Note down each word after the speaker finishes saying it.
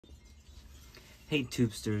Hey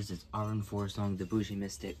Tubesters, it's RN4 Song, the Bougie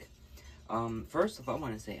Mystic. First of all, I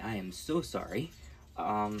want to say I am so sorry.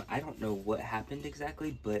 I don't know what happened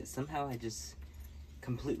exactly, but somehow I just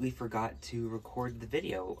completely forgot to record the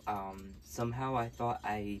video. Somehow I thought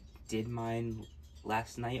I did mine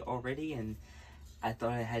last night already, and I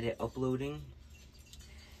thought I had it uploading.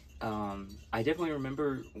 I definitely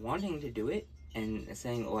remember wanting to do it and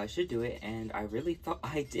saying, oh, I should do it, and I really thought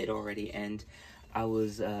I did already, and I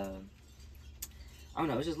was, I don't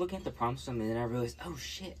know, I was just looking at the prompts and then I realized, oh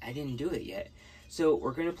shit, I didn't do it yet. So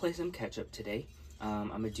we're going to play some catch up today. I'm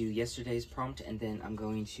going to do yesterday's prompt and then I'm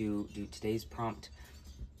going to do today's prompt.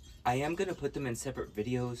 I am going to put them in separate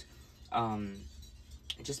videos,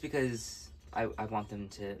 just because I want them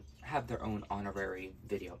to have their own honorary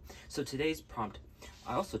video. So today's prompt,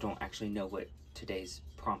 I also don't actually know what today's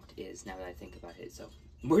prompt is now that I think about it, so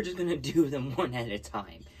we're just going to do them one at a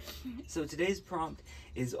time. So today's prompt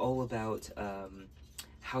is all about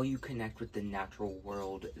how you connect with the natural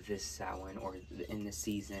world this Samhain or in the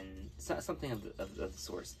season, something of the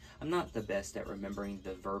source. I'm not the best at remembering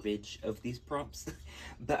the verbiage of these prompts,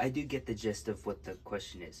 but I do get the gist of what the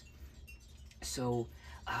question is. So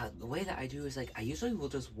the way that I do is, like, I usually will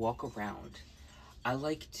just walk around. I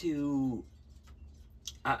like to,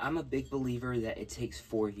 I'm a big believer that it takes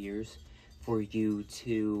 4 years for you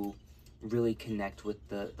to really connect with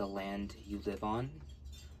the land you live on.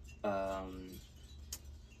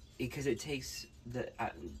 Because it takes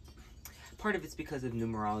part of it's because of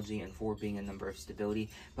numerology and 4 being a number of stability,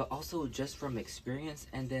 but also just from experience,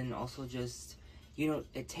 and then also just, you know,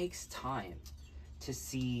 it takes time to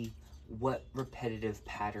see what repetitive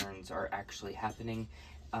patterns are actually happening,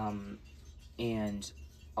 and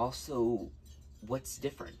also what's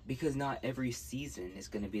different, because not every season is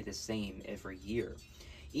going to be the same every year.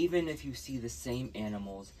 Even if you see the same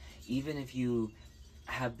animals, even if you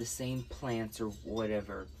have the same plants or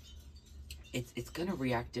whatever, it's going to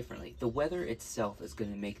react differently. The weather itself is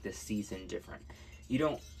going to make the season different. You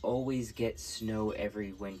don't always get snow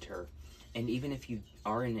every winter, and even if you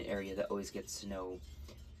are in an area that always gets snow,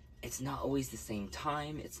 it's not always the same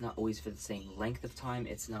time, it's not always for the same length of time,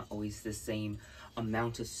 it's not always the same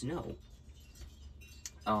amount of snow.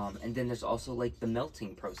 And then there's also, like, the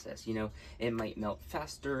melting process. You know, it might melt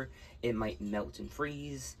faster, it might melt and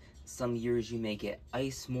freeze. Some years you may get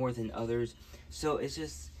ice more than others. So it's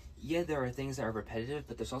just, yeah, there are things that are repetitive,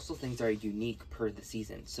 but there's also things that are unique per the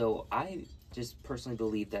season. So I just personally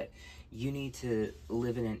believe that you need to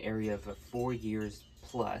live in an area for 4 years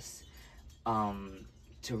plus,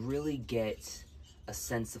 to really get a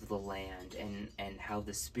sense of the land and how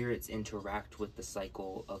the spirits interact with the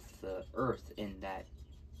cycle of the earth in that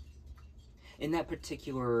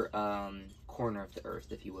particular corner of the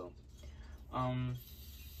earth, if you will.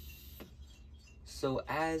 So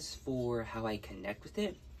as for how I connect with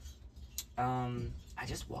it, I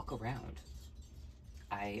just walk around.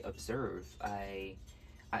 I observe. I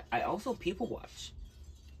also people watch.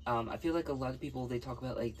 I feel like a lot of people, they talk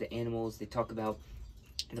about, like, the animals, they talk about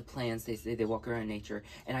the plants, they say they walk around nature,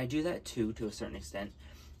 and I do that too, to a certain extent.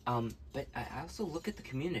 But I also look at the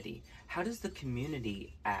community. How does the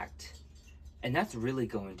community act? And that's really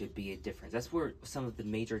going to be a difference. That's where some of the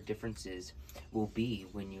major differences will be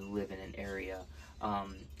when you live in an area.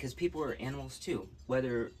 Because people are animals too.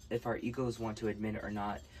 Whether if our egos want to admit it or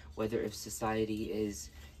not, whether if society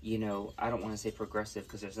is, you know, I don't want to say progressive,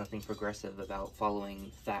 because there's nothing progressive about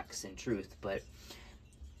following facts and truth, but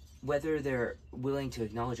whether they're willing to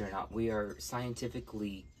acknowledge it or not, we are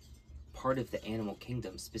scientifically part of the animal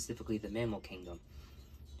kingdom, specifically the mammal kingdom.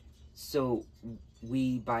 So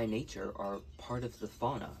we, by nature, are part of the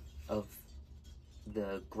fauna of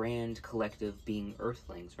the grand collective being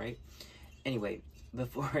earthlings, right? Anyway,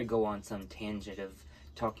 before I go on some tangent of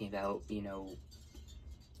talking about, you know,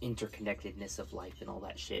 interconnectedness of life and all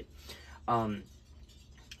that shit,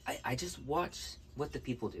 I just watch what the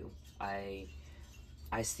people do. I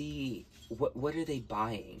see what are they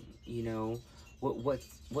buying, you know,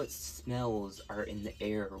 what smells are in the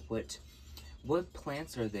air, what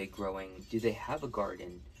plants are they growing? Do they have a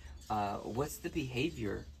garden? What's the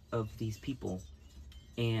behavior of these people?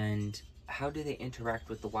 And how do they interact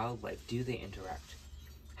with the wildlife? Do they interact?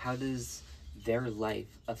 How does their life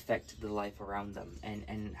affect the life around them?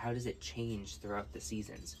 And how does it change throughout the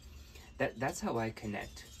seasons? That's how I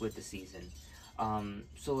connect with the season.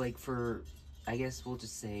 So, like, for, I guess we'll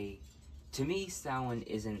just say, to me, Samhain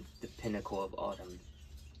isn't the pinnacle of autumn.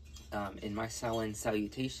 In my Samhain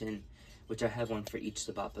salutation, which I have one for each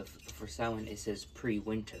sabbat, but for Samhain it says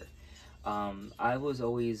pre-winter. I was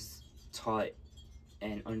always taught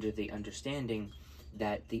and under the understanding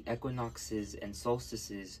that the equinoxes and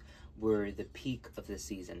solstices we're the peak of the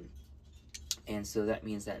season. And so that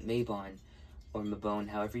means that Mabon, or Mabon,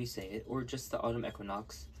 however you say it, or just the autumn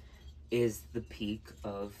equinox, is the peak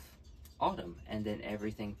of autumn. And then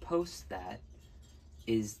everything post that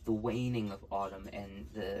is the waning of autumn, and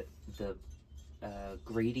the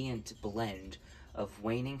gradient blend of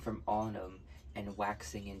waning from autumn and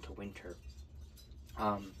waxing into winter.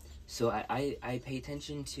 So I pay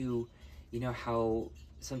attention to, you know, how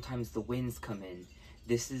sometimes the winds come in.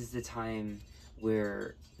 This is the time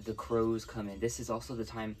where the crows come in. This is also the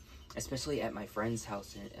time, especially at my friend's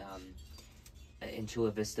house in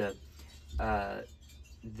Chula Vista,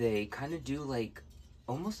 they kind of do like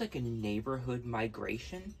almost like a neighborhood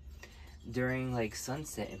migration during like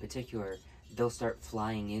sunset in particular. They'll start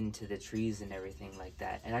flying into the trees and everything like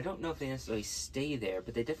that. And I don't know if they necessarily stay there,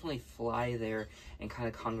 but they definitely fly there and kind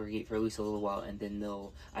of congregate for at least a little while, and then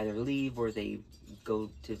they'll either leave or they go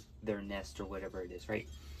to their nest or whatever it is, right?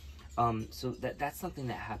 So that's something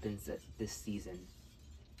that happens this season.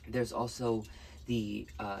 There's also the,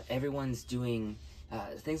 everyone's doing,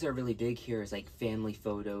 things that are really big here is like family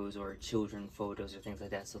photos or children photos or things like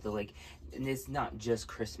that. So they're like, and it's not just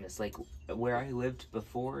Christmas. Like where I lived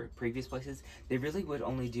before, previous places, they really would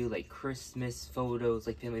only do like Christmas photos,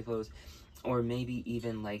 like family photos, or maybe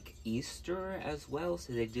even like Easter as well.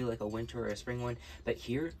 So they do like a winter or a spring one. But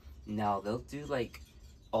here, no, they'll do like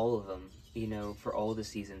all of them, you know, for all the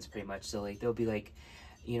seasons pretty much. So like they'll be like,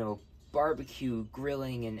 you know, barbecue,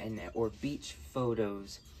 grilling, and or beach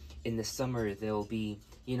photos in the summer. There'll be,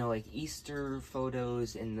 you know, like Easter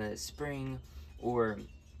photos in the spring, or,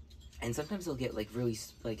 and sometimes they'll get like really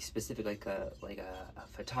like specific, like a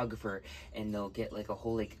photographer, and they'll get like a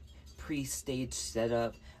whole like pre-stage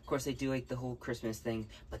setup. Of course they do like the whole Christmas thing,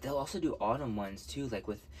 but they'll also do autumn ones too, like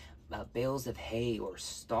with bales of hay or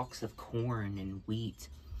stalks of corn and wheat,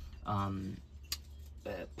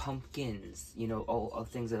 pumpkins, you know, all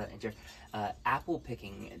things of that nature. Apple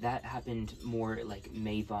picking, that happened more like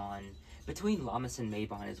Mabon. Between Lammas and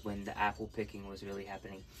Mabon is when the apple picking was really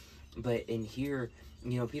happening. But in here,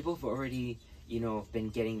 you know, people have already, you know, been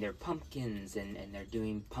getting their pumpkins, and they're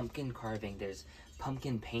doing pumpkin carving. There's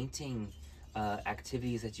pumpkin painting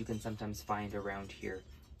activities that you can sometimes find around here.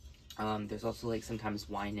 There's also like sometimes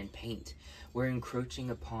wine and paint. We're encroaching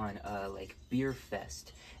upon like beer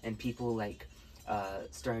fest, and people like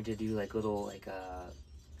starting to do like little like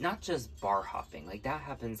not just bar hopping, like that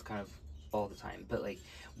happens kind of all the time, but like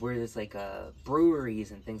where there's like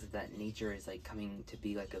breweries and things of that nature is like coming to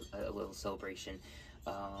be like a little celebration.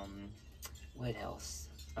 What else?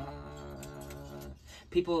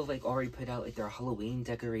 People have like already put out like their Halloween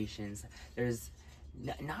decorations. There's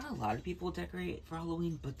not a lot of people decorate for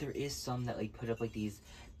Halloween, but there is some that like put up like these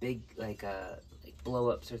big like blow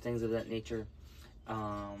ups or things of that nature.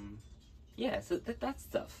 Yeah, so that's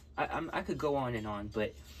stuff. I could go on and on,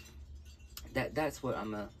 but that's what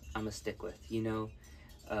I'm a stick with, you know.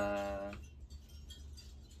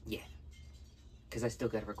 Yeah, because I still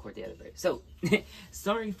gotta record the other video. So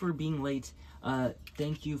sorry for being late.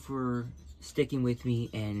 Thank you for sticking with me.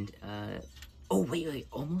 And oh wait,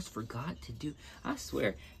 almost forgot to do, I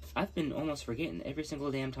swear I've been almost forgetting every single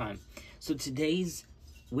damn time. So today's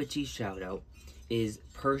witchy shout out is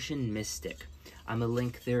Persian Mystic. I'm gonna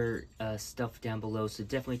link their stuff down below, so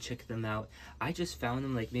definitely check them out. I just found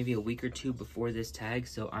them like maybe a week or two before this tag,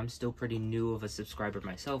 so I'm still pretty new of a subscriber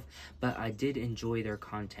myself, but I did enjoy their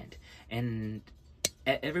content. And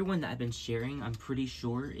everyone that I've been sharing, I'm pretty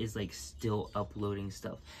sure is like still uploading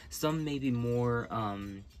stuff. Some may be more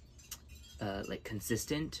like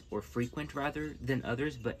consistent or frequent rather than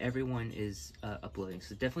others, but everyone is uploading.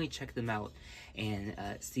 So definitely check them out and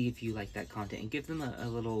see if you like that content, and give them a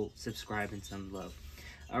little subscribe and some love.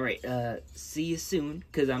 Alright, see you soon,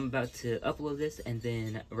 because I'm about to upload this and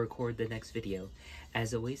then record the next video.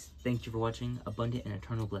 As always, thank you for watching. Abundant and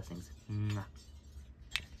eternal blessings. Mwah.